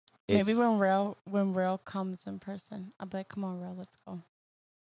Maybe when Rel comes in person, I'll be like, "Come on, Rel, let's go."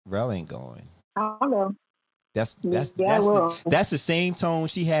 Rel ain't going. I don't know. That's well. that's the same tone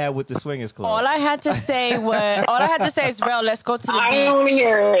she had with the Swingers Club. All I had to say is, "Rel, let's go to the beach." I don't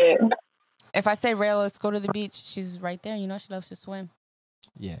hear it. If I say, "Rel, let's go to the beach," she's right there. You know, she loves to swim.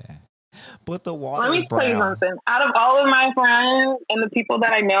 Yeah, but the water. Let me tell you something. Out of all of my friends and the people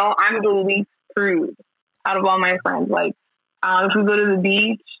that I know, I'm the least crude. Out of all my friends, like if we go to the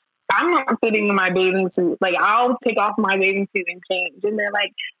beach, I'm not sitting in my bathing suit. Like, I'll take off my bathing suit and change. And they're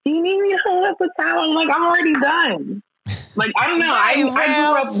like, "Do you need me to hold up a towel?" I'm like, "I'm already done." Like, I don't know. I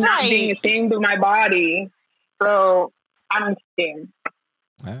grew up not being ashamed of my body. So, I don't understand.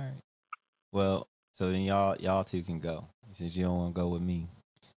 All right. Well, so then y'all two can go. Since you don't want to go with me.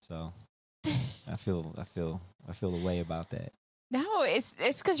 So, I feel a way about that. No, it's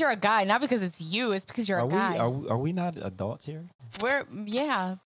because you're a guy, not because it's you. It's because you're a guy. Are we not adults here? Yeah,